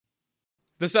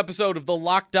This episode of the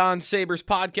Locked On Sabres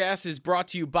podcast is brought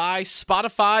to you by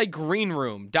Spotify Green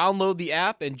Room. Download the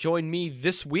app and join me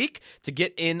this week to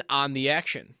get in on the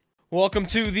action. Welcome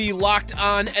to the Locked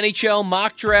On NHL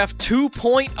Mock Draft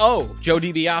 2.0. Joe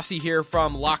DiBiase here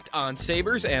from Locked On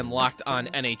Sabres and Locked On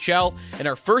NHL. In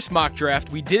our first mock draft,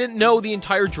 we didn't know the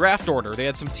entire draft order. They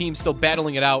had some teams still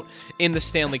battling it out in the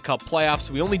Stanley Cup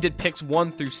playoffs. We only did picks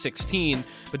 1 through 16,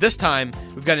 but this time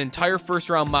we've got an entire first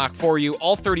round mock for you,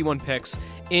 all 31 picks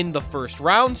in the first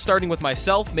round, starting with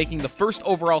myself making the first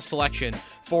overall selection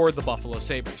for the Buffalo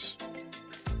Sabres.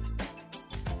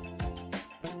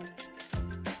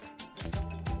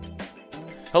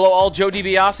 Hello all, Joe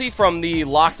DiBiase from the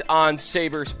Locked On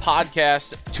Sabres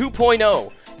podcast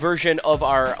 2.0 version of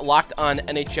our Locked On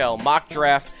NHL mock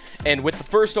draft. And with the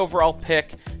first overall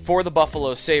pick for the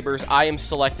Buffalo Sabres, I am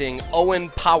selecting Owen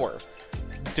Power,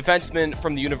 defenseman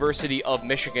from the University of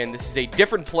Michigan. This is a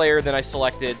different player than I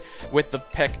selected with the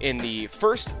pick in the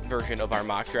first version of our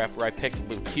mock draft, where I picked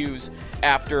Luke Hughes.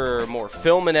 After more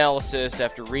film analysis,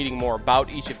 after reading more about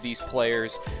each of these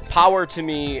players, Power to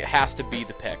me has to be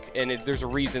the pick, and there's a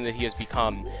reason that he has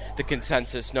become the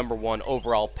consensus number one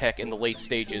overall pick in the late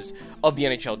stages of the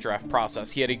NHL draft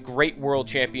process. He had a great World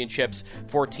Championships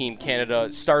for Team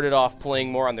Canada, started off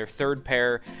playing more on their third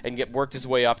pair and worked his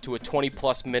way up to a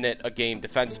 20-plus minute a game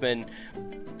defenseman.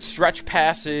 Stretch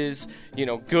passes,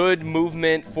 good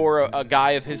movement for a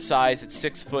guy of his size at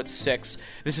 6'6".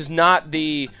 This is not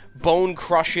the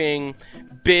bone-crushing,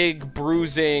 big,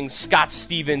 bruising, Scott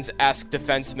Stevens-esque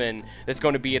defenseman that's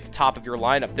going to be at the top of your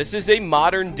lineup. This is a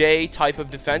modern-day type of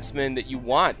defenseman that you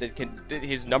want.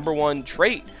 His number one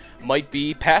trait might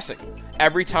be passing.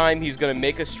 Every time he's going to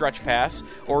make a stretch pass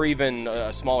or even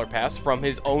a smaller pass from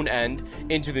his own end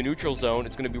into the neutral zone,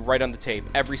 it's going to be right on the tape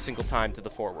every single time to the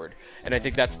forward. And I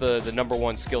think that's the number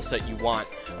one skill set you want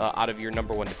out of your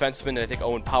number one defenseman. And I think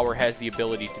Owen Power has the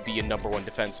ability to be a number one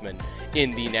defenseman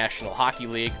in the National Hockey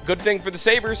League. Good thing for the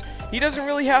Sabres, he doesn't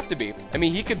really have to be. I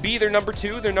mean, he could be their number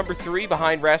two, their number three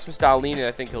behind Rasmus Dahlin, and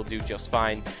I think he'll do just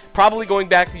fine. Probably going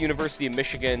back to the University of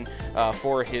Michigan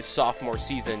for his sophomore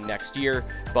season next year,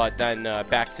 but then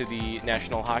back to the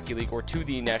National Hockey League, or to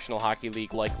the National Hockey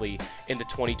League likely in the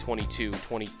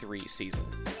 2022-23 season.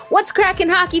 What's crackin',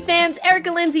 hockey fans?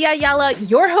 Erica Lindsay Ayala,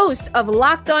 your host of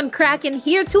Locked On Kraken,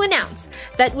 here to announce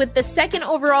that with the second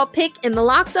overall pick in the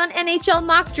Locked On NHL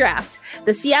mock draft,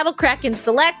 the Seattle Kraken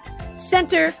select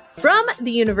center from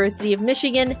the University of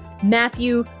Michigan,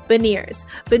 Matthew Beniers.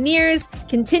 Beniers,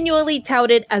 continually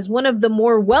touted as one of the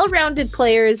more well-rounded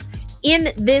players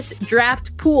in this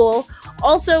draft pool,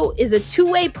 also is a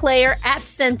two-way player at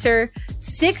center,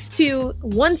 6'2",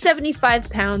 175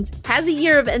 pounds, has a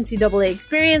year of NCAA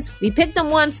experience. We picked him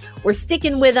once. We're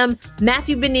sticking with him.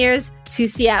 Matthew Beniers to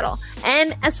Seattle.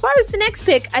 And as far as the next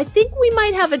pick, I think we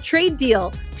might have a trade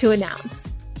deal to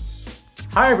announce.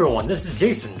 Hi everyone, this is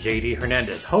Jason JD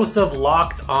Hernandez, host of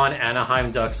Locked On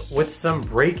Anaheim Ducks, with some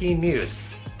breaking news.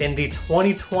 In the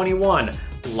 2021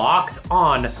 Locked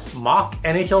On Mock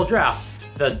NHL Draft,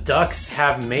 the Ducks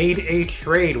have made a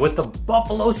trade with the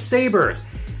Buffalo Sabres.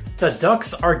 The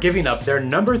Ducks are giving up their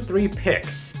number 3 pick,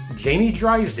 Jamie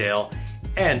Drysdale,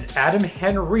 and Adam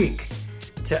Henrique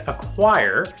to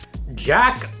acquire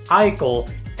Jack Eichel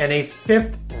and a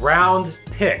 5th round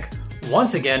pick.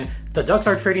 Once again, the Ducks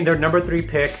are trading their number 3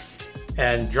 pick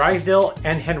and Drysdale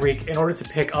and Henrique in order to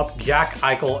pick up Jack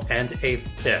Eichel and a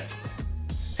 5th.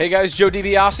 Hey guys, Joe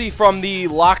DiBiase from the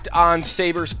Locked On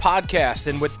Sabres podcast,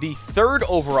 and with the third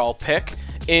overall pick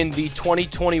in the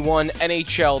 2021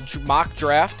 NHL mock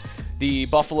draft, the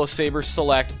Buffalo Sabres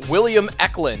select William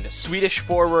Eklund, Swedish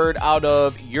forward out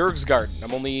of Djurgården.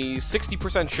 I'm only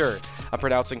 60% sure I'm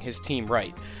pronouncing his team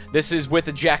right. This is with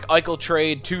a Jack Eichel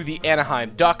trade to the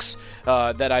Anaheim Ducks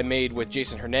that I made with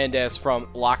Jason Hernandez from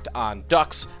Locked On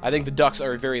Ducks. I think the Ducks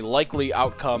are a very likely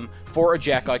outcome for a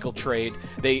Jack Eichel trade.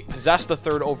 They possess the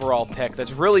third overall pick.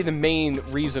 That's really the main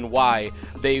reason why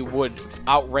they would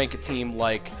outrank a team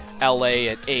like LA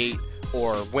at 8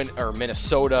 or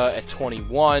Minnesota at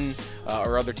 21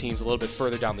 or other teams a little bit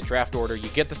further down the draft order. You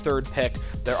get the third pick.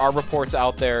 There are reports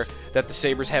out there that the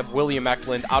Sabres have William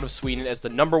Eklund out of Sweden as the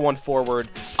number 1 forward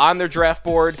on their draft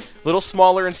board. Little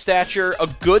smaller in stature, a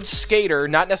good skater,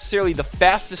 not necessarily the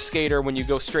fastest skater when you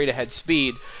go straight ahead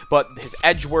speed, but his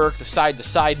edge work, the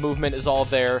side-to-side movement is all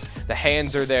there. The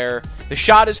hands are there. The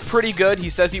shot is pretty good. He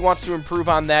says he wants to improve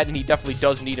on that, and he definitely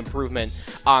does need improvement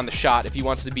on the shot if he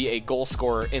wants to be a goal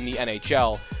scorer in the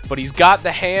NHL. But he's got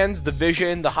the hands, the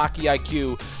vision, the hockey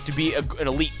IQ to be an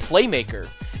elite playmaker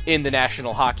in the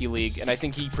National Hockey League, and I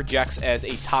think he projects as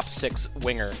a top 6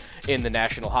 winger in the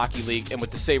National Hockey League. And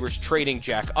with the Sabres trading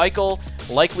Jack Eichel,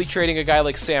 likely trading a guy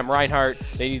like Sam Reinhart,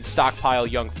 they need to stockpile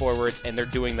young forwards, and they're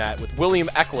doing that with William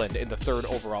Eklund in the 3rd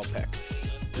overall pick.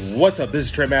 What's up? This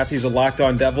is Trey Matthews of Locked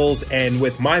On Devils, and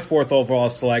with my 4th overall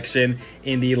selection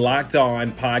in the Locked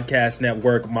On Podcast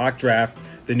Network mock draft,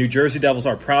 the New Jersey Devils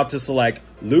are proud to select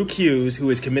Luke Hughes, who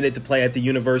is committed to play at the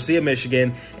University of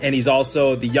Michigan, and he's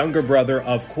also the younger brother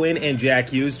of Quinn and Jack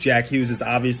Hughes. Jack Hughes is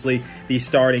obviously the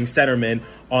starting centerman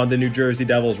on the New Jersey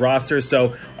Devils roster.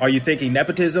 So are you thinking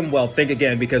nepotism? Well, think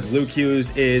again, because Luke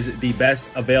Hughes is the best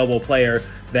available player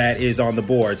that is on the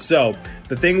board. So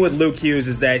the thing with Luke Hughes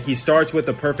is that he starts with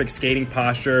a perfect skating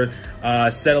posture,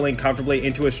 settling comfortably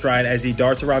into his stride as he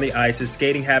darts around the ice. His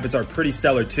skating habits are pretty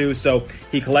stellar too, so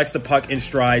he collects the puck in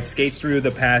stride, skates through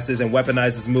the passes, and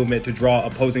weaponizes movement to draw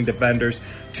opposing defenders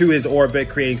to his orbit,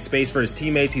 creating space for his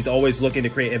teammates. He's always looking to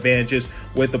create advantages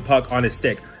with the puck on his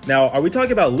stick. Now, are we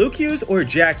talking about Luke Hughes or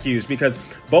Jack Hughes? Because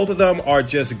both of them are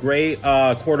just great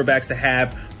quarterbacks to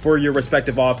have for your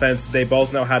respective offense. They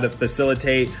both know how to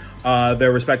facilitate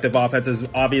their respective offenses.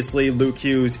 Obviously, Luke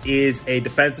Hughes is a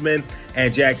defenseman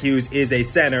and Jack Hughes is a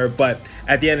center, but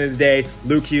at the end of the day,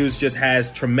 Luke Hughes just has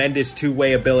tremendous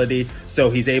two-way ability. So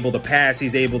he's able to pass,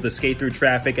 he's able to skate through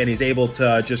traffic, and he's able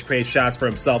to just create shots for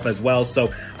himself as well.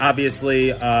 So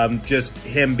obviously, just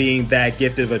him being that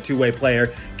gifted of a two-way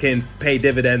player can pay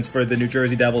dividends for the New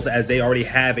Jersey Devils, as they already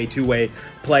have a two-way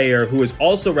player who is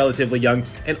also relatively young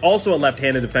and also a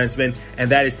left-handed defenseman,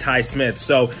 and that is Ty Smith.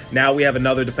 So now we have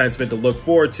another defenseman to look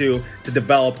forward to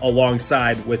develop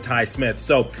alongside with Ty Smith.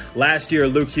 So last year,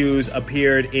 Luke Hughes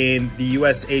appeared in the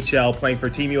USHL playing for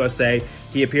Team USA.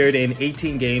 He appeared in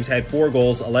 18 games, had 4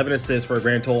 goals, 11 assists for a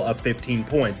grand total of 15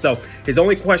 points. So his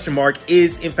only question mark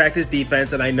is, in fact, his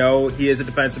defense. And I know he is a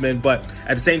defenseman, but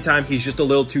at the same time, he's just a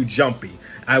little too jumpy.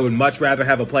 I would much rather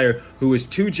have a player who is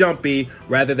too jumpy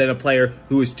rather than a player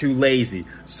who is too lazy.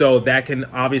 So that can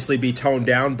obviously be toned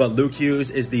down, but Luke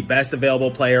Hughes is the best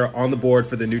available player on the board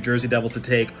for the New Jersey Devils to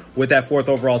take with that 4th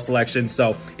overall selection.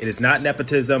 So it is not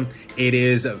nepotism. It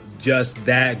is just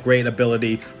that great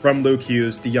ability from Luke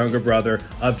Hughes, the younger brother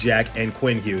of Jack and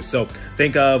Quinn Hughes. So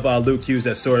think of Luke Hughes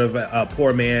as sort of a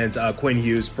poor man's Quinn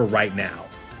Hughes for right now.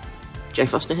 Jay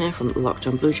Foster here from Locked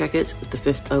On Blue Jackets with the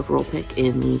 5th overall pick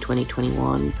in the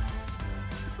 2021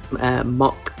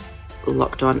 mock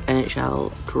Locked On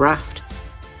NHL draft.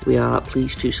 We are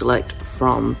pleased to select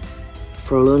from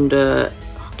Frölunda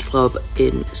Hockey Club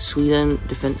in Sweden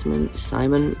defenseman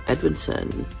Simon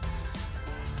Edvinsson.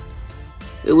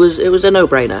 It was a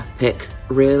no-brainer pick,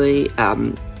 really.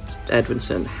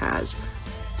 Edvinsson has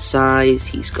size,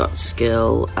 he's got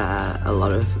skill. A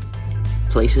lot of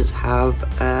places have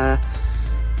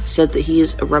said that he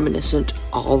is reminiscent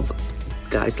of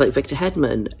guys like Victor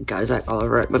Hedman, guys like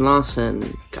Oliver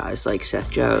Ekman-Larsson, guys like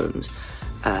Seth Jones.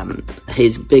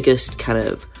 His biggest kind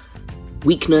of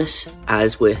weakness,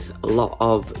 as with a lot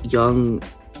of young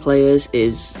players,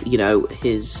 is,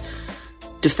 his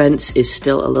defense is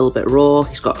still a little bit raw.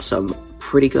 He's got some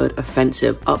pretty good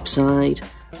offensive upside,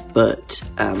 but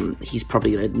he's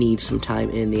probably going to need some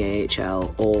time in the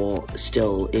AHL or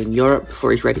still in Europe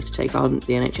before he's ready to take on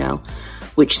the NHL,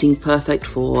 which seemed perfect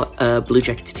for a Blue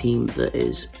Jackets team that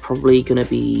is probably going to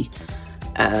be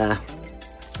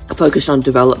focused on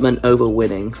development over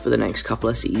winning for the next couple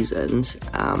of seasons.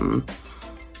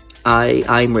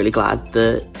 I'm really glad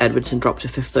that Edvinsson dropped to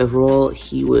 5th overall.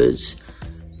 He was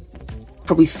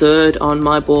probably 3rd on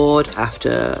my board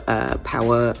after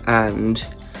Power and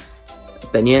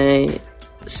Beignet,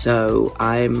 so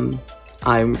I'm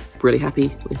really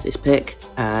happy with this pick,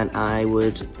 and I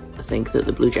would think that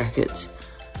the Blue Jackets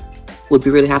would be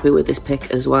really happy with this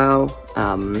pick as well.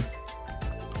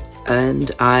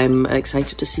 And I'm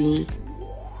excited to see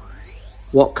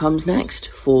what comes next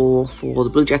for the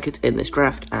Blue Jackets in this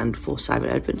draft and for Simon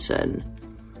Edvinsson.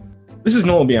 This is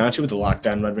Noel Bianchi with the Locked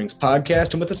On Red Wings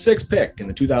podcast, and with the 6th pick in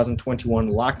the 2021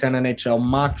 Locked On NHL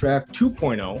Mock Draft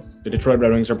 2.0, the Detroit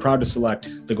Red Wings are proud to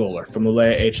select the goaler from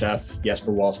Luleå HF,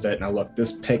 Jesper Wallstedt. Now look,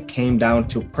 this pick came down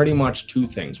to pretty much 2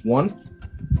 things. One,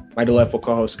 my delightful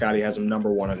co-host Scotty has him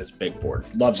number 1 on his big board.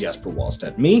 Loves Jesper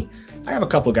Wallstedt. Me, I have a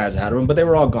couple guys ahead of him, but they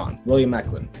were all gone. William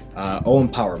Eklund, Owen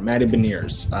Power, Matty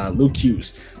Beniers, Luke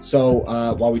Hughes. So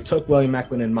while we took William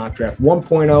Eklund in mock draft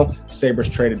 1.0, Sabres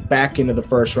traded back into the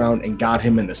 1st round and got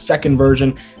him in the 2nd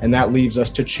version, and that leaves us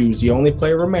to choose the only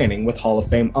player remaining with Hall of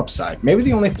Fame upside. Maybe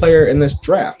the only player in this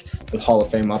draft with Hall of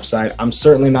Fame upside. I'm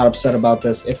certainly not upset about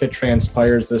this if it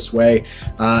transpires this way.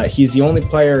 He's the only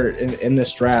player in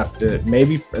this draft,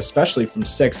 maybe especially from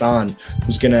 6 on,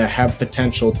 who's going to have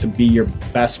potential to be your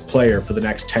best player for the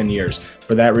next 10 years.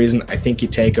 For that reason, I think you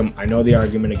take him. I know the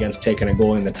argument against taking a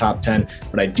goalie in the top 10,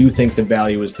 but I do think the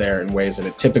value is there in ways that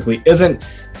it typically isn't.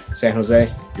 San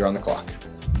Jose, you're on the clock.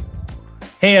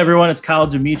 Hey everyone, it's Kyle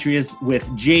Demetrius with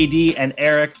JD and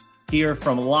Eric here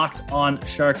from Locked On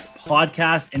Sharks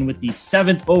podcast. And with the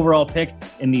 7th overall pick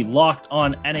in the Locked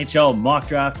On NHL mock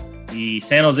draft, the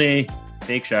San Jose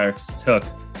Fake Sharks took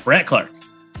Brandt Clarke.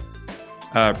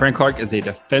 Brandt Clarke is a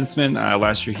defenseman.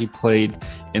 Last year he played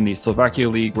in the Slovakia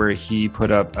League where he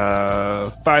put up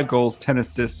 5 goals, 10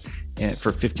 assists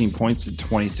for 15 points in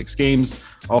 26 games.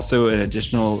 Also an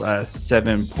additional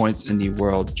 7 points in the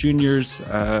World Juniors.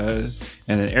 And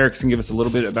then Eric can give us a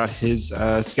little bit about his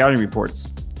scouting reports.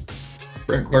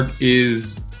 Brandt Clarke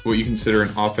is what you consider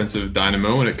an offensive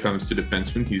dynamo when it comes to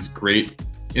defensemen. He's great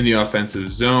in the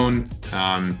offensive zone,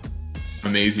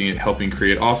 amazing at helping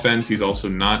create offense. He's also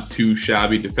not too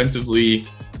shabby defensively.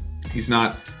 He's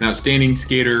not an outstanding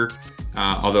skater,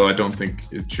 although I don't think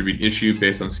it should be an issue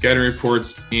based on scouting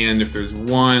reports. And if there's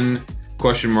one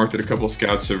question mark that a couple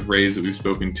scouts have raised that we've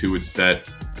spoken to, it's that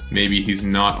maybe he's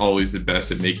not always the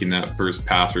best at making that first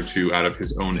pass or two out of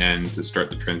his own end to start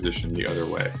the transition the other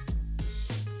way.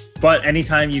 But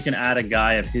anytime you can add a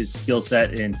guy of his skill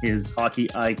set and his hockey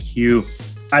IQ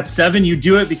at 7, you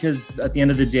do it, because at the end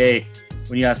of the day,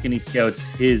 when you ask any scouts,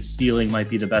 his ceiling might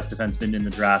be the best defenseman in the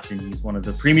draft, and he's one of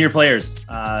the premier players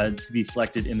to be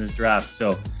selected in this draft.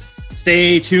 So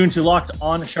stay tuned to Locked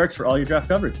On Sharks for all your draft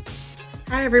coverage.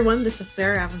 Hi everyone, this is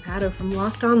Sarah Avampato from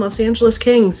Locked On Los Angeles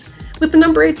Kings. With the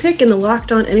number 8 pick in the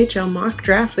Locked On NHL mock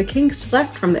draft, the Kings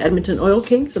select from the Edmonton Oil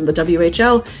Kings of the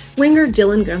WHL winger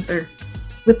Dylan Guenther.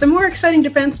 With the more exciting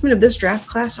defensemen of this draft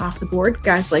class off the board,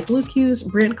 guys like Luke Hughes,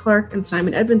 Brandt Clarke, and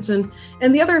Simon Edvinsson,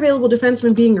 and the other available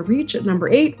defensemen being a reach at number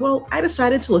 8, well, I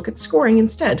decided to look at scoring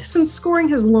instead, since scoring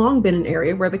has long been an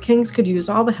area where the Kings could use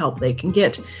all the help they can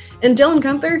get. And Dylan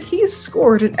Guenther, he's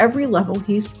scored at every level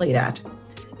he's played at.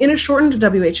 In a shortened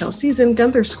WHL season,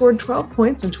 Guenther scored 12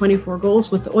 points and 24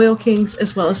 goals with the Oil Kings,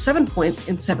 as well as 7 points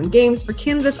in 7 games for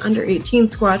Canada's under-18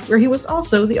 squad, where he was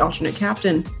also the alternate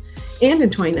captain. And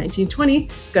in 2019-20,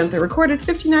 Guenther recorded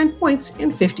 59 points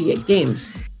in 58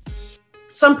 games.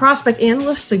 Some prospect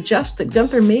analysts suggest that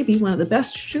Guenther may be one of the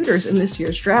best shooters in this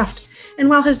year's draft. And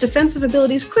while his defensive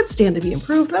abilities could stand to be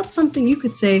improved, that's something you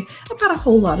could say about a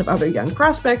whole lot of other young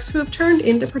prospects who have turned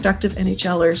into productive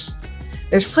NHLers.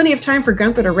 There's plenty of time for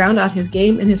Guenther to round out his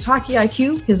game, and his hockey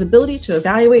IQ, his ability to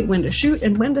evaluate when to shoot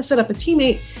and when to set up a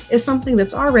teammate, is something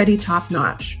that's already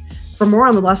top-notch. For more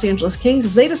on the Los Angeles Kings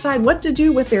as they decide what to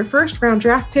do with their first-round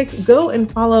draft pick, go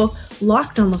and follow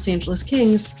Locked On Los Angeles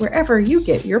Kings wherever you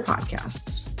get your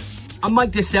podcasts. I'm Mike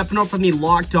DeStefano from the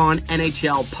Locked On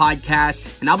NHL podcast,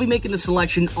 and I'll be making the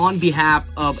selection on behalf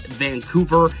of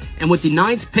Vancouver. And with the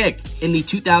 9th pick in the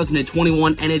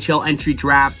 2021 NHL entry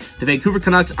draft, the Vancouver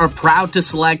Canucks are proud to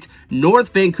select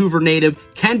North Vancouver native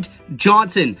Kent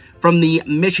Johnson from the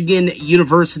Michigan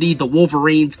University, the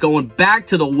Wolverines, going back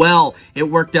to the well. It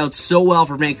worked out so well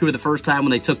for Vancouver the first time when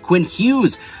they took Quinn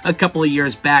Hughes a couple of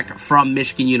years back from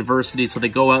Michigan University. So they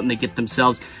go out and they get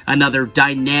themselves another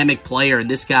dynamic player. And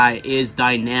this guy is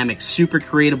dynamic, super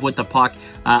creative with the puck.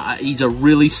 He's a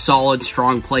really solid,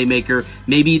 strong playmaker.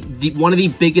 Maybe one of the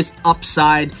biggest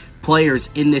upside players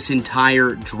in this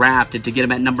entire draft, and to get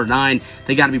him at number 9,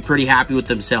 they got to be pretty happy with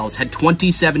themselves. Had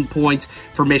 27 points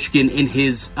for Michigan in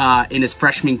his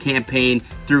freshman campaign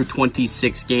through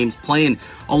 26 games, playing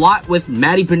a lot with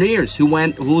Matty Beniers,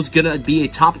 who's gonna be a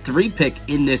top 3 pick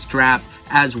in this draft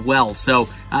as well. So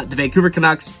the Vancouver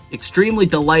Canucks extremely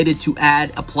delighted to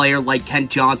add a player like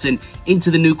Kent Johnson into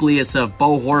the nucleus of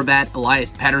Bo Horvat, Elias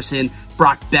Pettersson,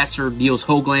 Brock Besser, Niels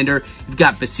Höglander. You've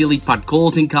got Vasily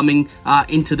Podkolzin coming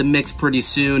into the mix pretty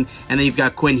soon. And then you've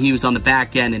got Quinn Hughes on the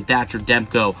back end and Thatcher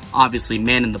Demko, obviously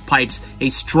man in the pipes. A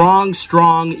strong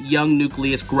young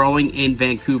nucleus growing in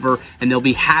Vancouver, and they'll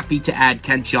be happy to add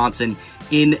Kent Johnson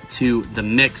into the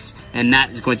mix. And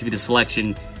that is going to be the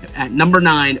selection at number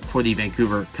 9 for the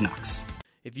Vancouver Canucks.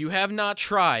 If you have not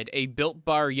tried a Built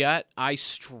Bar yet, I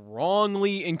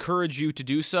strongly encourage you to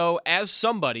do so, as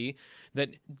somebody that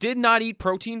did not eat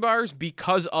protein bars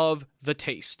because of the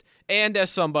taste. And as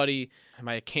somebody, am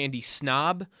I a candy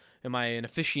snob? Am I an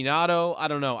aficionado? I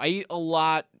don't know. I eat a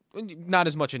lot, not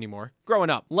as much anymore. Growing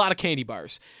up, a lot of candy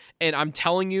bars. And I'm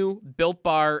telling you, Built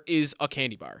Bar is a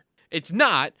candy bar. It's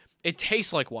not. It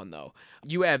tastes like one, though.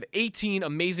 You have 18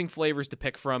 amazing flavors to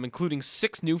pick from, including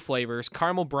 6 new flavors: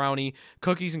 caramel brownie,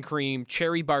 cookies and cream,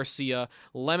 cherry barcia,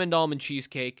 lemon almond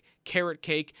cheesecake, carrot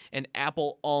cake, and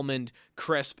apple almond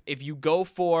crisp. If you go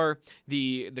for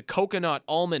the coconut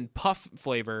almond puff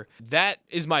flavor, that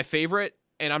is my favorite.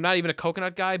 And I'm not even a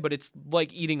coconut guy, but it's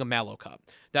like eating a Mallow Cup.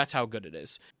 That's how good it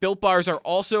is. Built Bars are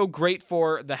also great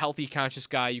for the healthy conscious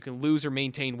guy. You can lose or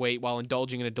maintain weight while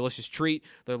indulging in a delicious treat.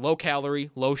 They're low calorie,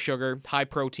 low sugar, high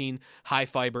protein, high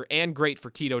fiber, and great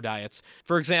for keto diets.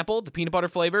 For example, the peanut butter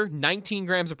flavor, 19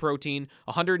 grams of protein,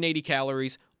 180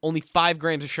 calories, only 5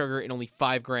 grams of sugar, and only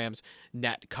 5 grams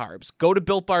net carbs. Go to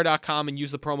BuiltBar.com and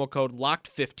use the promo code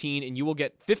LOCKED15, and you will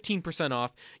get 15%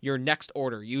 off your next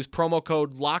order. Use promo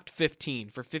code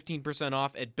LOCKED15 for 15%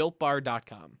 off at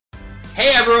BuiltBar.com.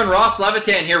 Hey everyone, Ross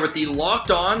Levitan here with the Locked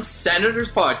On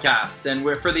Senators podcast, and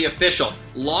we're for the official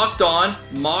Locked On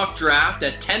mock draft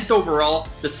at 10th overall.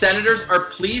 The Senators are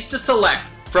pleased to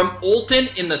select from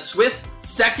Olton in the Swiss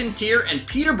second tier and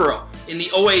Peterborough in the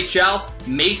OHL,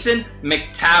 Mason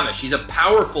McTavish. He's a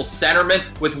powerful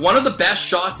centerman with one of the best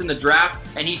shots in the draft,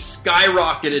 and he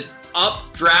skyrocketed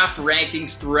up draft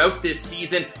rankings throughout this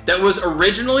season that was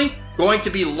originally going to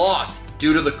be lost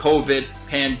due to the COVID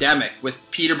pandemic. With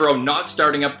Peterborough not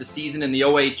starting up the season in the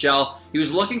OHL, he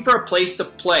was looking for a place to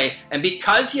play, and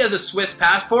because he has a Swiss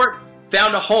passport,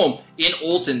 found a home in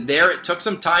Olton. There, it took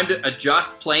some time to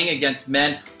adjust playing against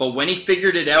men, but when he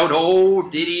figured it out, oh,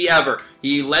 did he ever.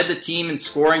 He led the team in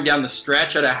scoring down the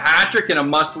stretch, had a hat-trick in a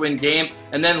must-win game,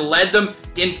 and then led them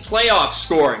in playoff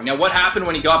scoring. Now, what happened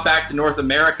when he got back to North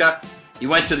America? He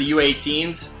went to the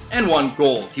U18s and won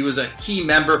gold. He was a key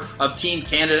member of Team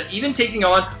Canada, even taking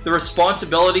on the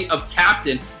responsibility of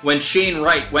captain when Shane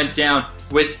Wright went down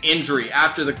with injury.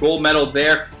 After the gold medal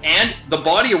there and the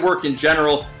body of work in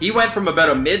general, he went from about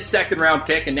a mid-second round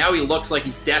pick, and now he looks like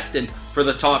he's destined for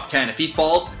the top 10. If he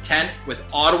falls to 10 with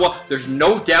Ottawa, there's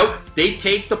no doubt they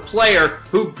take the player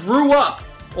who grew up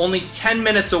only 10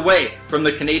 minutes away from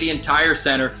the Canadian Tire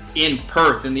Centre in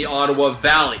Perth in the Ottawa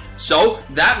Valley. So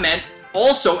that meant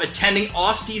also attending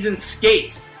off-season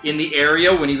skates in the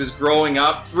area when he was growing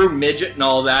up through midget and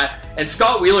all that. And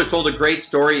Scott Wheeler told a great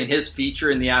story in his feature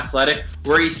in The Athletic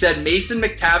where he said Mason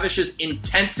McTavish's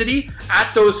intensity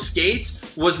at those skates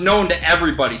was known to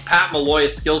everybody. Pat Malloy, a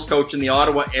skills coach in the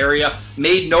Ottawa area,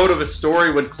 made note of a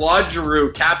story when Claude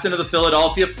Giroux, captain of the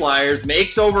Philadelphia Flyers,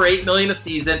 makes over $8 million a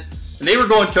season, and they were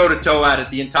going toe-to-toe at it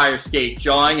the entire skate,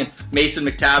 jawing, and Mason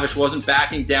McTavish wasn't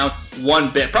backing down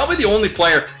one bit. Probably the only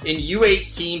player in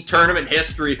U18 tournament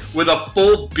history with a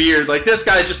full beard. Like, this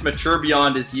guy's just mature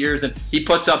beyond his years, and he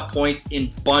puts up points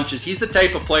in bunches. He's the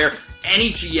type of player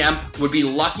any GM would be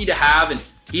lucky to have, and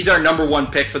he's our number one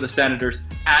pick for the Senators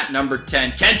at number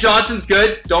 10. Kent Johnson's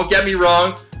good, don't get me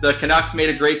wrong. The Canucks made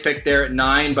a great pick there at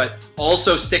 9, but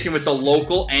also sticking with the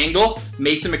local angle,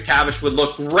 Mason McTavish would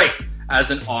look great as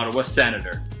an Ottawa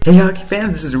Senator. Hey hockey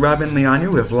fans, this is Robin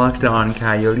Leonio with Locked On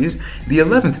Coyotes, the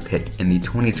 11th pick in the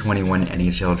 2021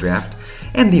 NHL Draft,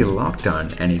 and the Locked On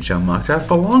NHL Mock Draft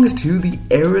belongs to the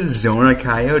Arizona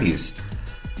Coyotes.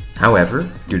 However,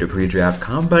 due to pre-draft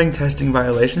combine testing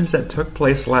violations that took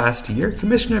place last year,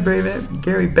 Commissioner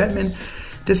Gary Bettman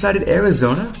decided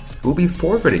Arizona will be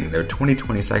forfeiting their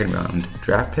 2020 second round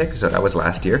draft pick, so that was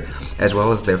last year, as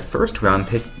well as their first round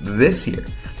pick this year,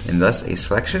 and thus a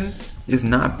selection is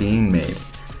not being made.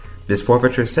 This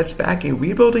forfeiture sets back a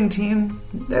rebuilding team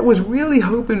that was really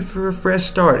hoping for a fresh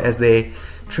start as they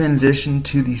transition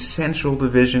to the Central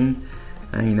Division.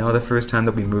 The first time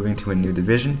they'll be moving to a new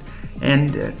division.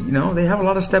 And, they have a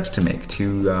lot of steps to make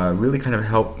to really kind of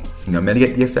help,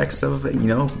 mitigate the effects of,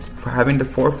 for having to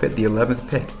forfeit the 11th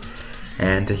pick.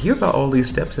 And to hear about all these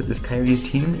steps that this Coyotes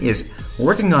team is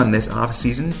working on this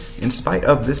offseason in spite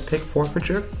of this pick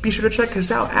forfeiture, be sure to check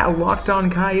us out at Locked On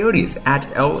Coyotes at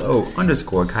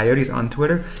LO_Coyotes on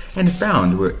Twitter and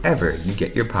found wherever you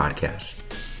get your podcasts.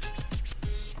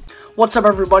 What's up,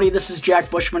 everybody? This is Jack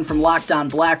Bushman from Locked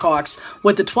On Blackhawks.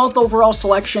 With the 12th overall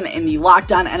selection in the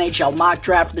Locked On NHL mock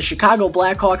draft, the Chicago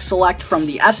Blackhawks select from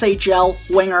the SHL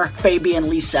winger Fabian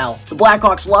Lysell. The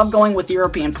Blackhawks love going with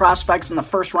European prospects in the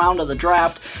first round of the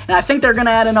draft, and I think they're going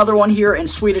to add another one here in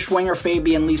Swedish winger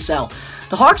Fabian Lysell.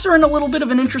 The Hawks are in a little bit of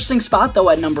an interesting spot, though,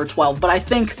 at number 12, but I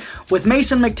think with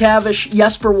Mason McTavish,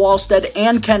 Jesper Wallstedt,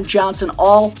 and Kent Johnson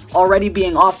all already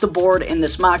being off the board in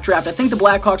this mock draft, I think the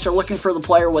Blackhawks are looking for the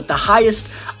player with the highest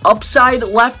upside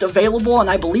left available, and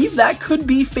I believe that could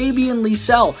be Fabian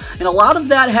Lysell. And a lot of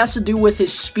that has to do with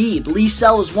his speed.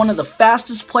 Lysell is one of the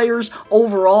fastest players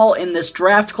overall in this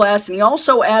draft class, and he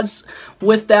also adds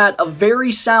with that a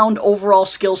very sound overall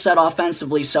skill set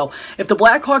offensively. So if the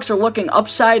Blackhawks are looking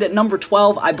upside at number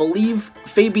 12, I believe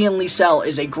Fabian Lysell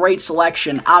is a great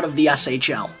selection out of the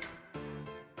SHL.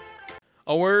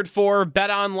 A word for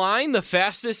BetOnline, the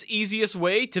fastest, easiest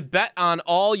way to bet on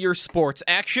all your sports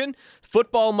action.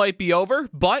 Football might be over,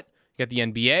 but you got the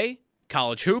NBA,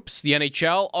 college hoops, the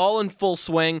NHL, all in full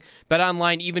swing.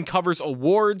 BetOnline even covers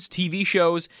awards, TV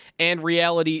shows, and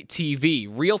reality TV.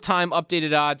 Real-time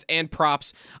updated odds and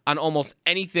props on almost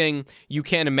anything you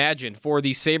can imagine. For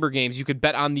these Sabre games, you could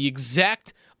bet on the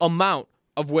exact amount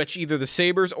of which either the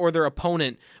Sabres or their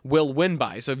opponent will win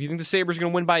by. So if you think the Sabres are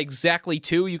going to win by exactly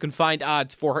 2, you can find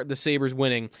odds for the Sabres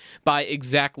winning by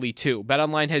exactly 2.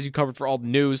 BetOnline has you covered for all the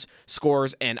news,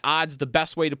 scores, and odds, the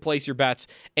best way to place your bets,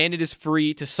 and it is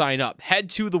free to sign up. Head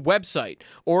to the website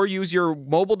or use your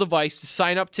mobile device to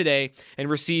sign up today and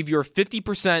receive your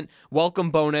 50% welcome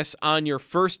bonus on your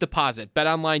first deposit.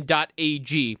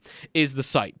 BetOnline.ag is the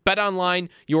site. BetOnline,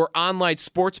 your online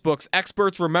sportsbooks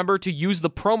experts. Remember to use the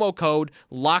promo code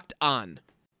Locked On.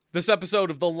 This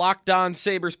episode of the Locked On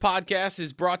Sabres podcast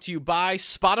is brought to you by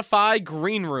Spotify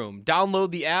Green Room.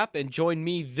 Download the app and join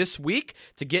me this week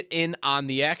to get in on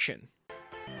the action.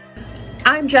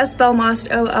 I'm Jess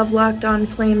Belmosto of Locked On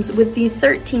Flames with the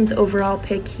 13th overall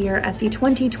pick here at the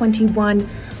 2021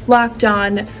 Locked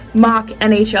On Mock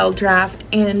NHL Draft.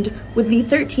 And with the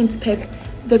 13th pick,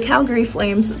 the Calgary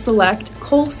Flames select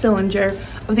Cole Sillinger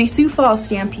of the Sioux Falls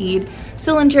Stampede.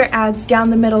 Sillinger adds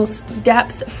down the middle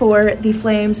depth for the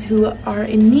Flames, who are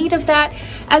in need of that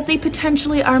as they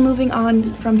potentially are moving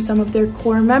on from some of their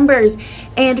core members.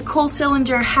 And Cole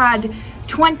Sillinger had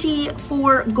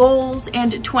 24 goals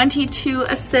and 22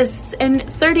 assists in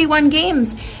 31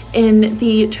 games in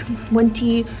the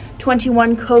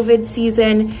 2021 COVID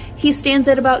season. He stands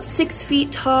at about 6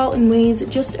 feet tall and weighs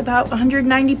just about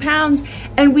 190 pounds,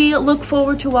 and we look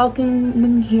forward to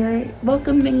welcoming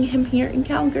him here in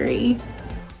Calgary.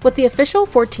 With the official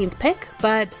 14th pick,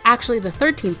 but actually the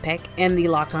 13th pick in the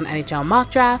Locked On NHL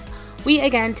mock draft, we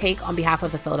again take, on behalf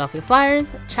of the Philadelphia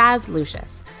Flyers, Chaz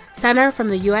Lucius, center from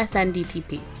the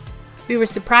USNDTP. We were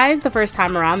surprised the first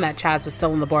time around that Chaz was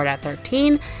still on the board at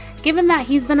 13, given that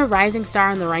he's been a rising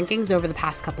star in the rankings over the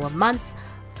past couple of months,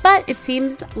 but it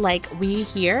seems like we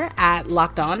here at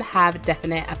Locked On have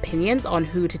definite opinions on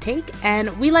who to take,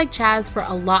 and we like Chaz for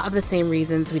a lot of the same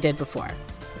reasons we did before.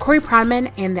 Corey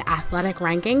Pronman and the Athletic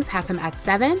rankings have him at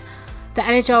 7. The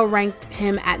NHL ranked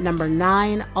him at number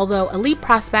 9, although Elite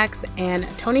Prospects and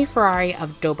Tony Ferrari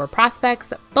of Dober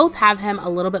Prospects both have him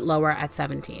a little bit lower at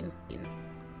 17.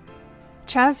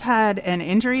 Chaz had an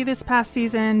injury this past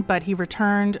season, but he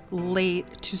returned late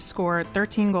to score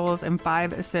 13 goals and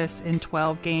 5 assists in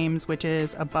 12 games, which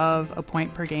is above a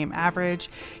point per game average.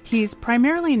 He's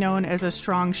primarily known as a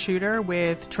strong shooter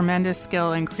with tremendous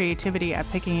skill and creativity at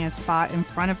picking his spot in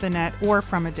front of the net or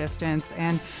from a distance.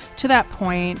 And to that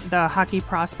point, the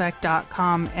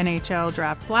hockeyprospect.com NHL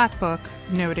Draft Black Book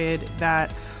noted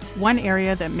that one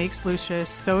area that makes Lucius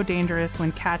so dangerous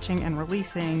when catching and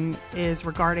releasing is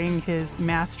regarding his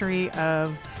mastery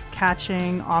of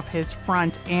catching off his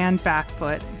front and back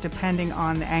foot, depending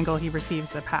on the angle he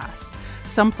receives the pass.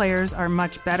 Some players are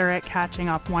much better at catching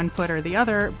off one foot or the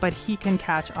other, but he can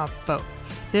catch off both.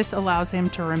 This allows him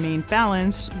to remain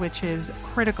balanced, which is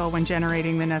critical when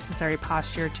generating the necessary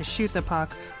posture to shoot the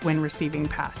puck when receiving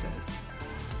passes.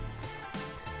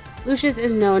 Lucius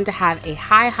is known to have a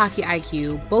high hockey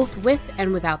IQ, both with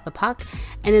and without the puck,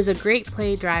 and is a great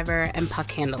play driver and puck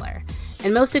handler.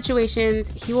 In most situations,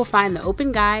 he will find the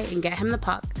open guy and get him the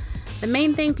puck. The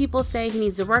main thing people say he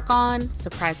needs to work on,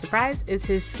 surprise, surprise, is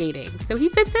his skating, so he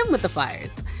fits in with the Flyers.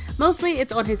 Mostly,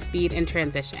 it's on his speed and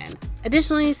transition.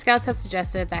 Additionally, scouts have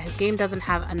suggested that his game doesn't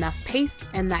have enough pace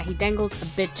and that he dangles a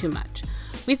bit too much.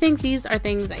 We think these are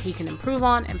things that he can improve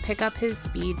on and pick up his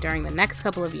speed during the next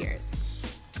couple of years.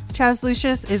 Chaz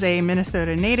Lucius is a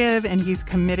Minnesota native, and he's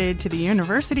committed to the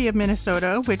University of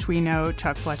Minnesota, which we know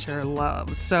Chuck Fletcher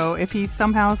loves. So if he's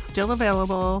somehow still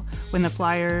available when the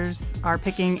Flyers are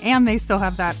picking and they still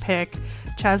have that pick,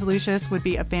 Chaz Lucius would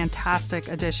be a fantastic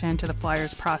addition to the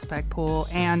Flyers prospect pool,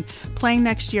 and playing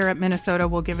next year at Minnesota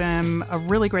will give him a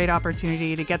really great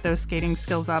opportunity to get those skating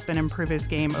skills up and improve his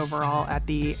game overall at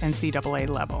the NCAA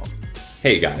level.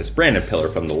 Hey guys, Brandon Pillar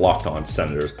from the Locked On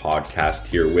Senators podcast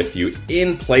here with you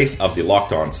in place of the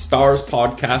Locked On Stars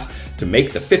podcast to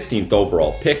make the 15th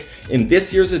overall pick in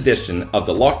this year's edition of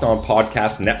the Locked On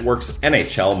Podcast Network's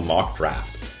NHL Mock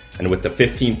Draft. And with the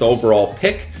 15th overall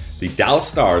pick, the Dallas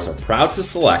Stars are proud to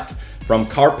select from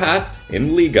Karpat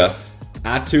in Liga,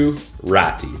 Atu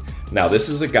Ratti. Now, this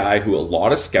is a guy who a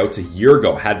lot of scouts a year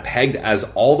ago had pegged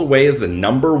as all the way as the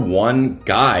number 1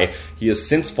 guy. He has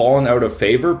since fallen out of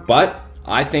favor, but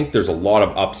I think there's a lot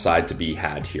of upside to be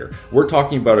had here. We're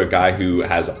talking about a guy who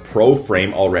has a pro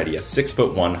frame already at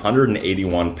 6'1",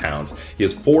 181 pounds. He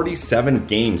has 47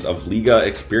 games of Liga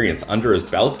experience under his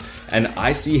belt, and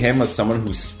I see him as someone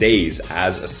who stays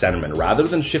as a centerman rather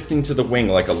than shifting to the wing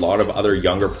like a lot of other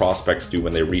younger prospects do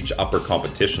when they reach upper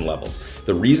competition levels.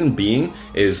 The reason being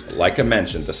is, like I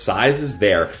mentioned, the size is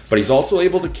there, but he's also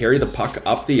able to carry the puck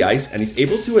up the ice, and he's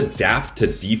able to adapt to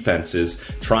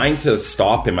defenses trying to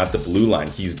stop him at the blue line.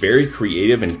 He's very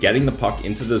creative in getting the puck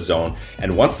into the zone,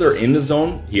 and once they're in the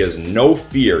zone, he has no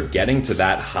fear getting to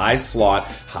that high slot,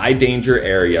 high danger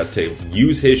area to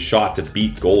use his shot to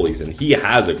beat goalies, and he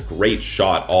has a great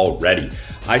shot already.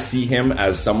 I see him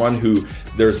as someone who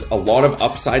there's a lot of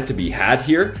upside to be had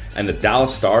here, and the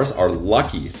Dallas Stars are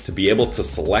lucky to be able to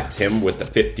select him with the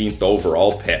 15th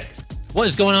overall pick. What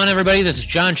is going on, everybody? This is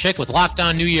John Chick with Locked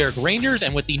On New York Rangers,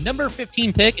 and with the number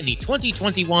 15 pick in the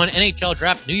 2021 NHL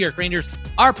Draft, New York Rangers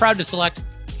are proud to select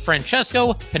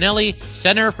Francesco Pinelli,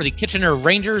 center for the Kitchener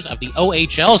Rangers of the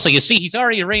OHL. So you see, he's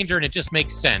already a Ranger, and it just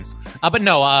makes sense. But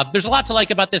no, there's a lot to like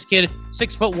about this kid.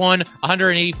 6'1",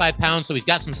 185 pounds, so he's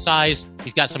got some size,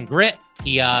 he's got some grit.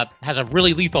 He has a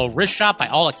really lethal wrist shot by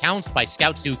all accounts, by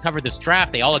scouts who covered this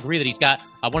draft. They all agree that he's got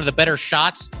one of the better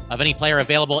shots of any player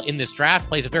available in this draft.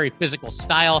 Plays a very physical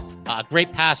style,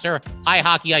 great passer, high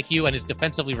hockey IQ, and is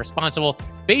defensively responsible.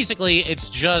 Basically, it's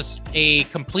just a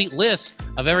complete list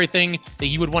of everything that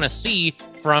you would want to see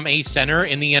from a center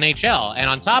in the NHL. And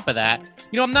on top of that,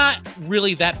 you know, I'm not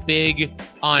really that big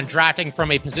on drafting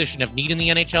from a position of need in the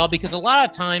NHL, because a lot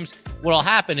of times what'll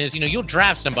happen is, you know, you'll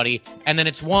draft somebody and then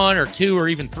it's 1 or 2 or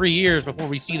even 3 years before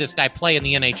we see this guy play in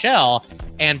the NHL.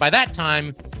 And by that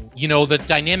time, you know, the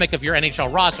dynamic of your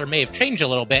NHL roster may have changed a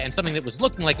little bit, and something that was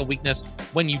looking like a weakness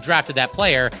when you drafted that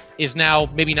player is now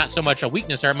maybe not so much a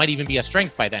weakness, or it might even be a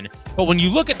strength by then. But when you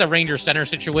look at the Rangers center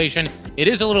situation, it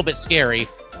is a little bit scary,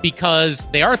 because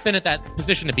they are thin at that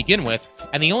position to begin with,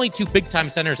 and the only 2 big-time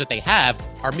centers that they have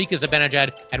are Mika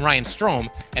Zibanejad and Ryan Strome,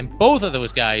 and both of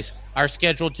those guys are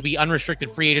scheduled to be unrestricted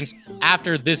free agents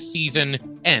after this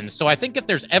season ends. So I think if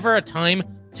there's ever a time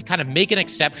to kind of make an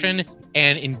exception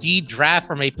and indeed draft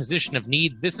from a position of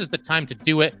need, this is the time to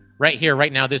do it right here,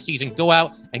 right now, this season. Go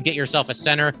out and get yourself a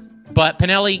center. But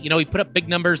Pinelli, you know, he put up big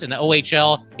numbers in the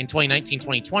OHL in 2019,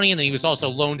 2020, and then he was also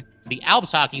loaned to the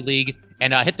Alps Hockey League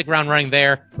and hit the ground running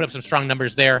there, put up some strong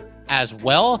numbers there as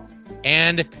well,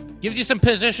 and gives you some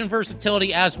position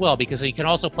versatility as well, because he can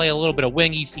also play a little bit of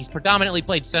wing. He's predominantly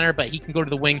played center, but he can go to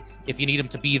the wing if you need him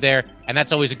to be there, and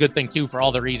that's always a good thing, too, for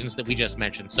all the reasons that we just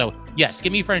mentioned. So, yes,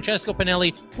 give me Francesco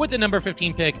Pinelli with the number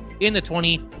 15 pick in the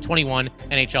 2021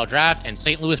 NHL Draft, and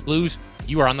St. Louis Blues,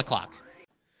 you are on the clock.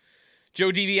 Joe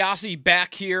DiBiase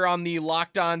back here on the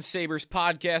Locked On Sabres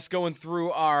podcast, going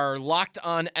through our Locked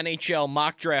On NHL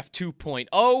Mock Draft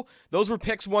 2.0. Those were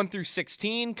picks 1 through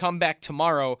 16. Come back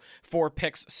tomorrow for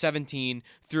picks 17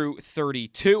 through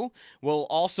 32. We'll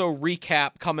also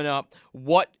recap coming up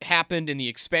what happened in the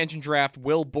expansion draft.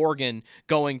 Will Borgen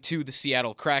going to the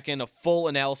Seattle Kraken. A full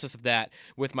analysis of that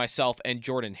with myself and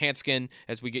Jordan Hanskin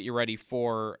as we get you ready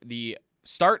for the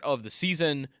start of the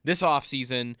season, this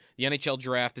offseason, the NHL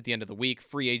draft at the end of the week,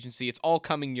 free agency. It's all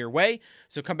coming your way.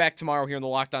 So come back tomorrow here on the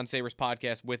Locked On Sabres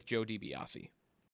podcast with Joe DiBiase.